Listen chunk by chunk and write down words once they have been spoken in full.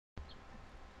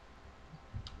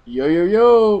Yo yo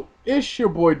yo, it's your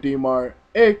boy D-Mart,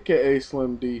 aka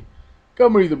Slim D,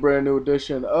 coming with a brand new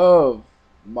edition of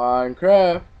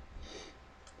Minecraft.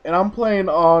 And I'm playing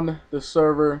on the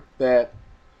server that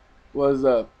was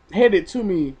handed to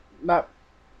me, not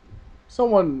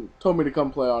someone told me to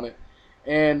come play on it.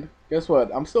 And guess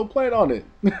what? I'm still playing on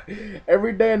it.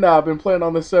 Every day now I've been playing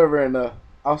on the server and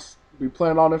I'll be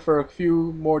playing on it for a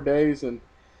few more days and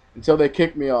until they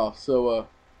kick me off. So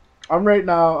I'm right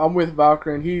now, I'm with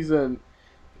Valkyrie and he's in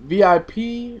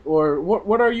VIP or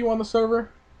what are you on the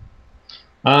server?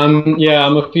 Yeah,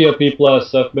 I'm a VIP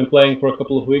plus. I've been playing for a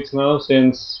couple of weeks now,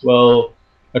 since, well,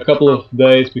 a couple of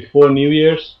days before New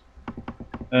Year's.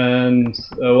 And,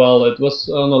 well, it was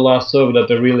on the last server that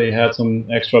they really had some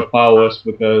extra powers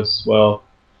because, well,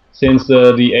 since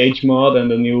the Age mod and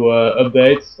the new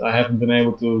updates, I haven't been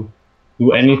able to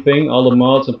do anything. All the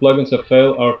mods and plugins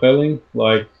are failing,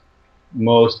 like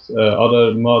most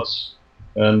other mods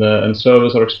and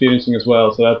servers are experiencing as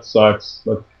well, so that sucks.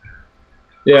 But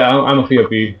yeah, I'm a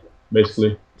VIP,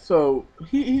 basically. So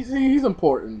he's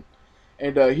important,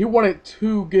 and he wanted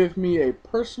to give me a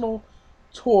personal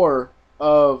tour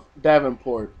of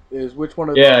Davenport. Is which one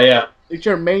of Yeah, yeah, it's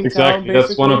your main town exactly.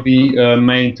 That's one basically? of the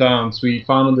main towns. We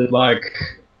founded it like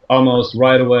almost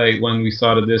right away when we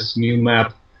started this new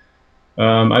map.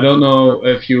 I don't know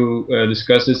if you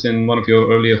discussed this in one of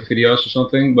your earlier videos or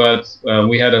something, but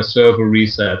we had a server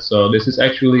reset. So this is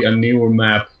actually a newer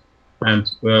map, and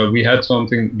we had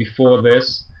something before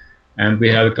this, and we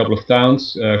had a couple of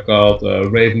towns called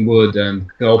Ravenwood and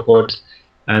Davenport,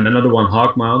 and another one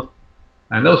Hawkmount,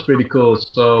 and that was pretty cool.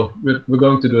 So we're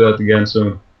going to do that again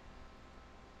soon.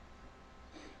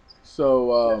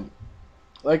 So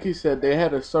like you said, they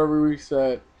had a server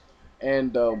reset,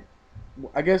 and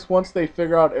I guess once they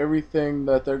figure out everything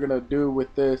that they're gonna do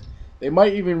with this, they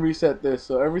might even reset this.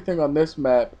 So everything on this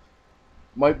map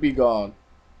might be gone.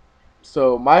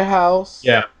 So my house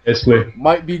Yeah, basically.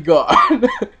 might be gone.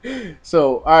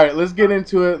 So, all right, let's get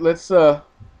into it. Let's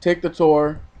take the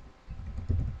tour.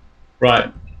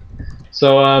 Right.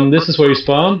 So this is where you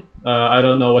spawn. I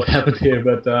don't know what happened here,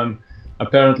 but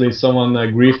apparently someone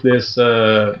griefed this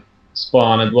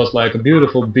spawn. It was like a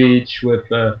beautiful beach with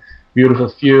a beautiful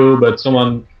view, but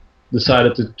someone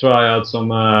decided to try out some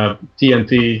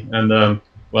TNT, and Yeah,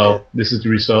 well, this is the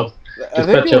result. I Just think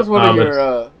it patch was up one of now,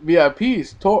 but your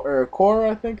VIPs, or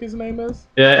Cora, I think his name is.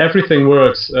 yeah, everything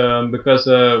works because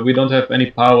we don't have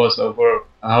any powers over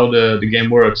how the game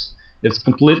works. It's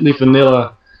completely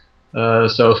vanilla.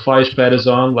 So fire spread is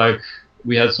on. Like,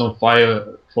 we had some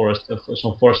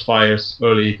some forest fires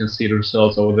early. You can see the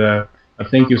results over there. I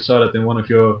think you saw that in one of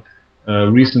your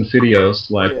recent videos.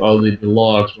 Like, Yeah, all the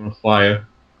logs were on fire,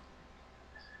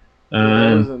 yeah,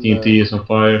 that was and in the TNT is on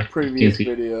fire. previous TNT,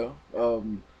 video.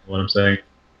 what I'm saying.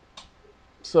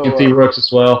 So TNT works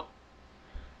as well.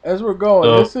 as we're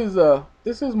going, So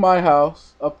this is my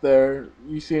house up there.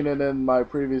 You seen it in my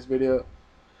previous video.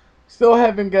 Still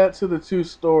haven't got to the 2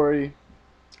 story.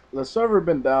 The server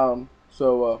been down,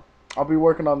 so I'll be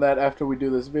working on that after we do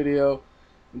this video,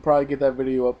 and probably get that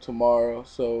video up tomorrow.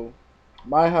 So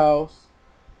my house,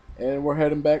 and we're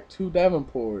heading back to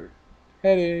Davenport.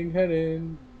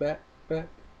 Heading back. So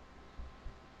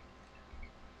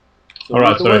all lead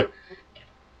right, the sorry.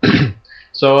 way.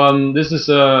 So this is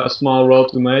a small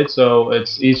road we made, so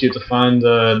it's easier to find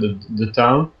the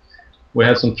town. We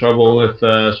had some trouble with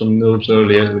some noobs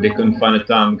earlier. They couldn't find the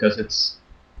town because it's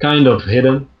kind of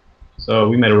hidden. So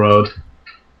we made a road,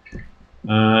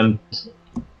 and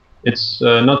it's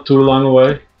not too long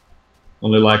away,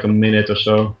 only like a minute or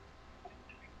so.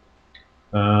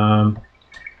 Um,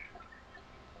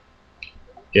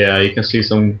 yeah, you can see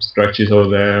some structures over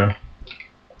there.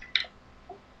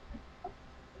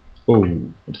 Oh,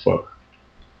 what the fuck?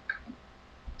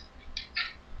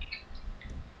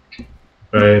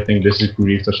 I think this is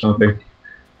griefed or something.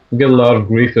 We get a lot of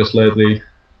griefers lately.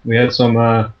 We had some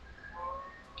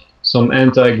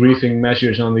anti-griefing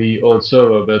measures on the old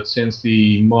server, but since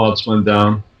the mods went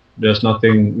down, there's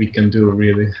nothing we can do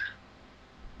really.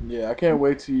 Yeah, I can't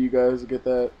wait till you guys get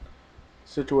that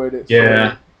situated.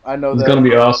 Yeah, So I know it's gonna that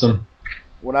be awesome.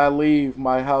 when I leave,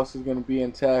 my house is gonna be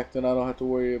intact, and I don't have to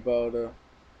worry about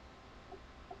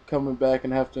coming back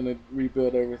and having to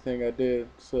rebuild everything I did.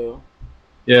 So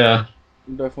Yeah,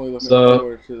 I'm definitely looking so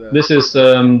forward to that. this is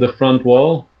the front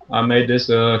wall. I made this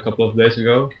a couple of days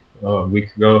ago, a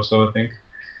week ago or so I think.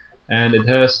 And it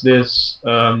has this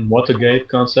Watergate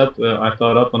concept I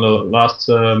thought up on the last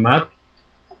map.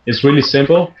 It's really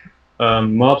simple.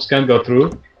 Mobs can't go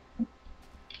through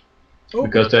Oh,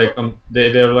 because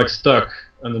they're like stuck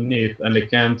underneath and they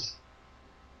can't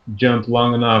jump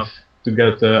long enough to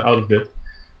get out of it.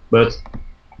 but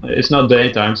it's not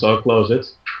daytime, so I'll close it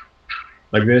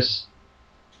like this.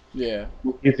 Yeah.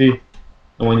 Easy.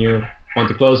 And when you want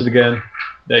to close it again,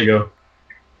 there you go.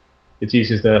 It's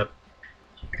easy as that.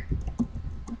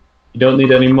 You don't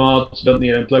need any mods, don't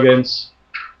need any plugins,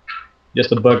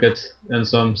 just a bucket and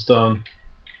some stone.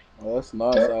 Oh, that's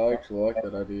nice. I actually like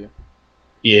that idea.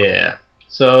 Yeah.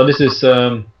 So this is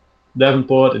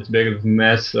Davenport. It's a big of a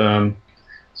mess.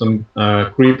 Some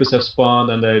creepers have spawned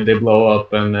and they blow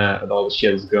up and all the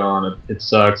shit is gone. It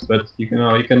sucks, but you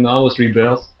can always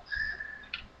rebuild,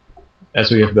 as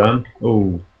we have done.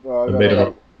 Ooh, Well, a bit of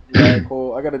a yeah,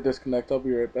 cool. I gotta disconnect. I'll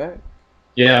be right back.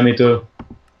 yeah, me too.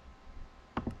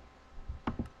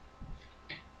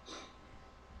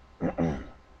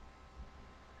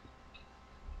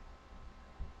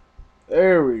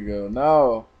 There we go.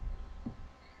 Now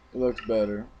it looks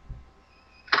better.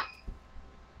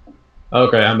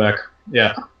 Okay, I'm back.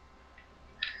 Yeah.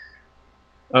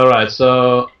 All right.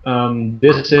 So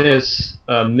this is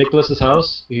Nicholas's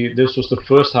house. This was the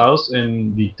first house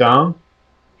in the town,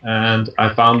 and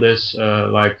I found this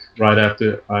like right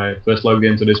after I first logged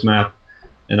into this map,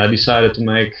 and I decided to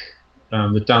make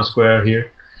the town square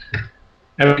here.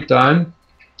 Every time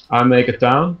I make a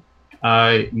town,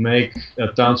 I make a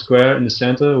town square in the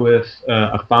center with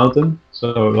a fountain,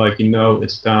 so like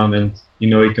it's town and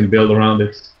you can build around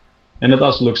it, and it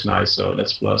also looks nice, so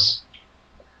that's plus.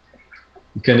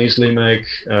 You can easily make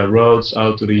roads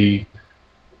out to the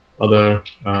other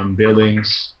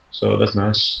buildings, so that's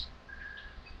nice.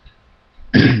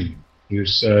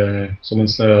 Here's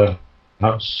someone's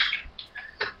house.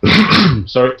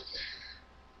 Sorry.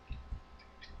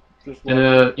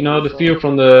 And the view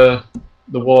from the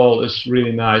wall is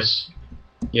really nice.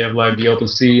 You have like the open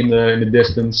sea in the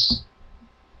distance.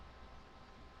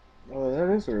 Oh, that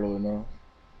is really nice.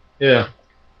 Yeah.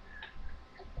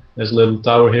 There's a little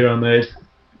tower here I made.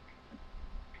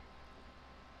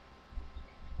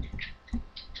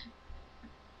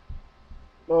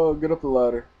 Oh, get up the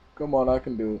ladder. Come on, I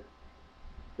can do it.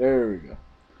 There we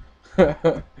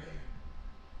go.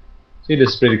 See, this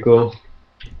is pretty cool.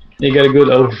 You get a good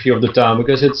overview of the town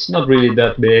because it's not really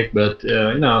that big, but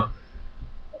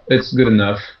it's good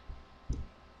enough.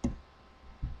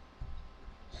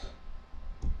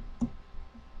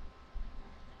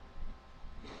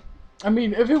 I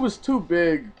mean, if it was too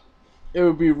big, it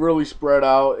would be really spread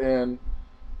out and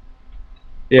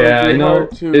yeah, on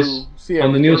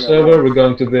the new server we're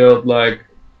going to build like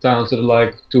towns that are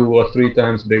like 2 or 3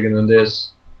 times bigger than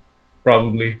this,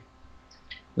 probably.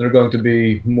 There are going to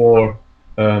be more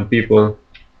people.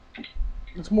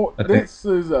 It's more. This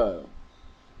is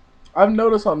I've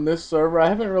noticed on this server. I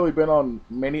haven't really been on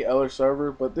many other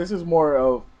servers, but this is more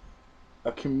of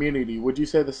a community. Would you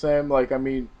say the same? Like, I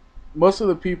mean, most of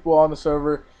the people on the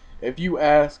server, if you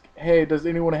ask, "Hey, does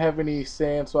anyone have any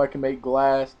sand so I can make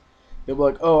glass?" They'll be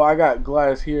like, "Oh, I got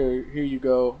glass here. Here you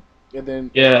go." And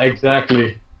then yeah,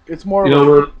 exactly. it's more of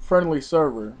a friendly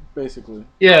server, basically.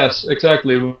 Yes,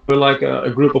 exactly. We're like a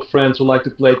group of friends who like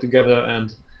to play together,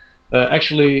 and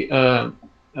actually,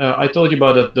 I told you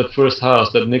about the first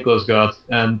house that Nicholas got,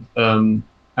 and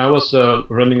I was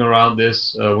running around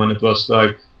this when it was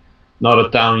like not a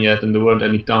town yet, and there weren't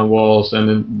any town walls, and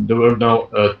then there were no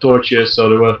torches, so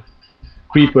there were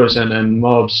creepers and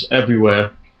mobs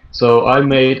everywhere. So I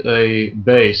made a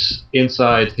base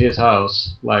inside his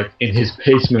house, like in his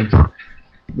basement,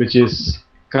 which is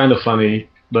kind of funny,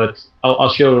 but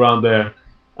I'll show around there.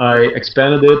 I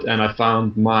expanded it and I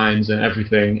found mines and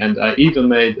everything, and I even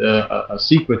made a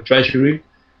secret treasury,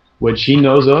 which he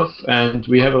knows of, and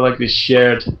we have like this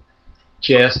shared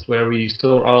chest where we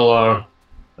store all our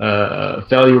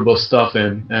valuable stuff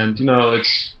in, and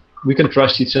we can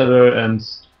trust each other, and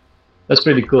that's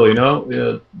pretty cool,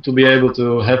 to be able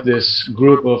to have this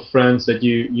group of friends that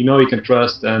you can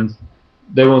trust, and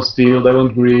they won't steal, they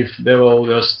won't grieve, they will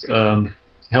just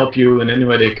help you in any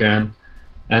way they can.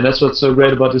 And that's what's so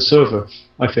great about the server,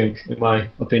 I think, in my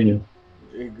opinion.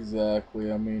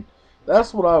 Exactly. I mean,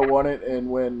 that's what I wanted. And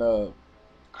when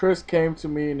Chris came to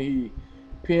me and he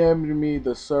PM'd me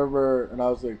the server, and I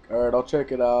was like, all right, I'll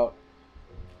check it out.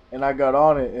 And I got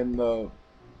on it, and the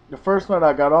first night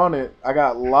I got on it, I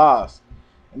got lost.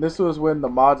 And this was when the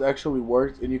mods actually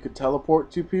worked, and you could teleport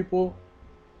to people.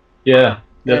 Yeah,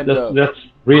 that's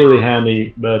really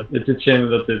handy, but it's a shame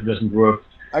that it doesn't work.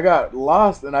 I got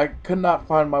lost, and I could not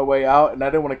find my way out, and I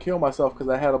didn't want to kill myself because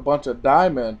I had a bunch of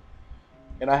diamond,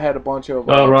 and I had a bunch of.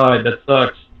 Oh right, that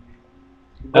sucks.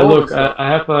 Look, I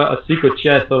have a secret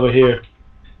chest over here.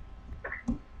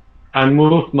 I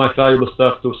moved my valuable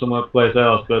stuff to some other place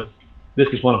else, but this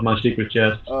is one of my secret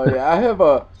chests. Oh yeah, I have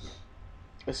a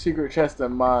secret chest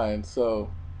in mine, so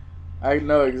I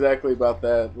know exactly about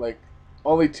that. Like,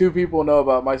 only two people know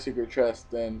about my secret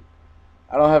chest, and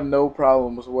I don't have no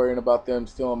problems worrying about them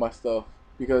stealing my stuff.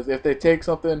 Because if they take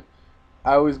something,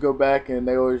 I always go back and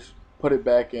they always put it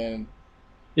back in.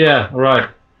 Yeah, right.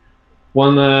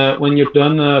 When you're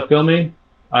done filming,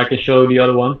 I can show the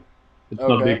other one. It's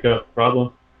not a Okay. big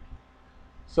problem.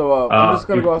 So I'm just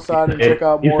gonna go outside and check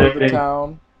out He's more of the saving.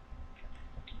 town.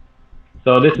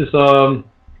 So this is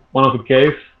one of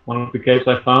the caves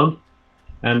I found,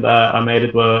 and I made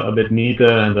it a bit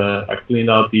neater, and I cleaned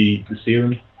out the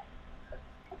ceiling.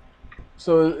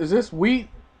 So is this wheat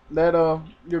that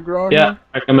you're growing Yeah, here?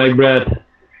 I can make bread.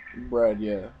 Bread,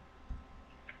 yeah.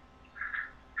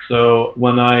 So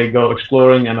when I go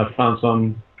exploring and I found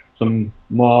some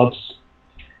mobs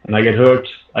and I get hurt,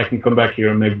 I can come back here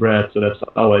and make bread. So that's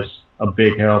always a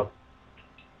big help.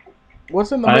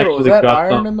 What's in the I middle? Is actually that got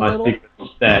some iron of in the my middle? secret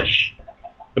stash.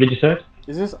 What did you say?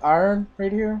 Is this iron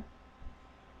right here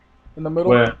in the middle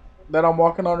Where? that I'm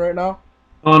walking on right now?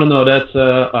 Oh no, that's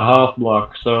a half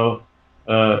block. So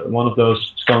one of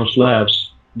those stone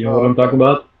slabs. You know Oh, what I'm talking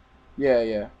okay. about? Yeah,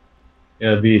 yeah.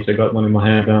 Yeah, these. I got one in my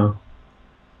hand now.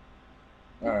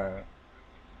 All right.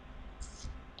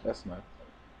 That's nice.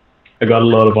 I got a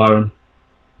lot of iron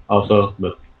also,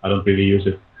 but I don't really use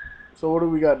it. So what do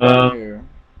we got down Uh, here?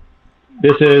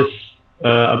 this is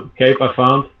a cave I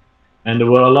found, and there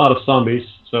were a lot of zombies.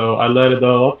 So I let it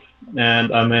all up,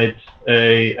 and I made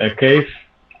a cave.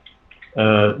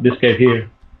 This cave here.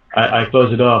 I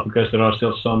closed it off because there are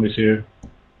still zombies here,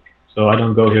 so I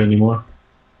don't go here anymore.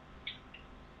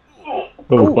 Oh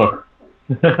Oh, fuck!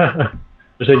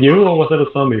 Was that you or was that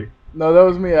a zombie? no, that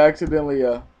was me. I accidentally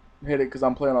hit it because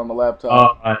I'm playing on the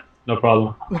laptop. Oh, no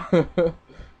problem.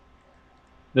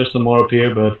 There's some more up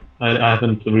here, but I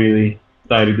haven't really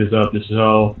tidied this up. This is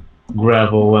all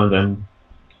gravel and then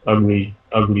ugly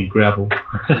gravel.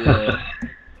 Yeah.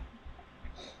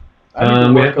 I need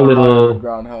to We work have a on my little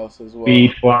underground house as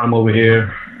feed well. farm over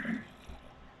here.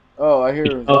 Oh, I hear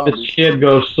Oh, this zombies. shit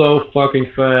goes so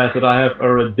fucking fast that I have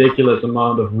a ridiculous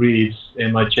amount of reeds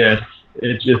in my chest.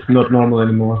 It's just not normal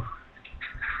anymore.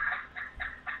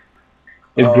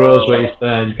 It grows where Oh. you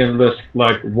stand. You can just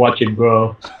like watch it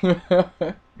grow.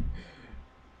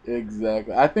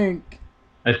 Exactly. I think.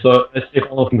 I see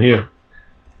all of them here.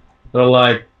 They're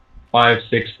like 5,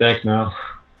 6 stacks now.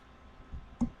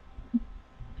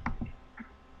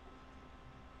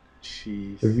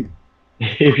 If Jeez. you,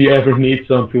 if you ever need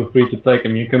some, feel free to take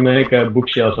them. You can make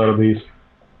bookshelves out of these.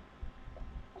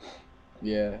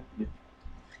 Yeah.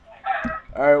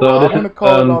 All right. Well, So I'm this is gonna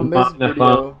call it the on this mountain I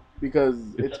found. video because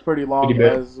It's it's pretty pretty long big.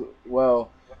 as well.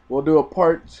 We'll do a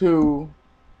part two,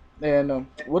 and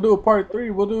we'll do a part three.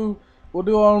 We'll do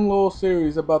our own little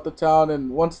series about the town, and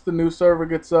once the new server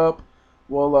gets up,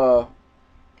 we'll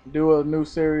do a new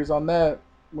series on that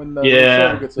when the new server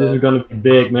Yeah, gets this is up. gonna be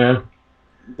big, man.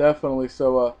 Definitely.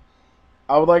 So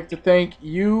I would like to thank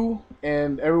you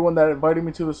and everyone that invited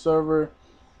me to the server.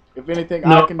 If anything I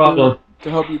No can do problem. to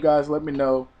help you guys, let me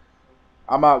know.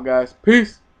 I'm out, guys.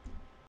 Peace.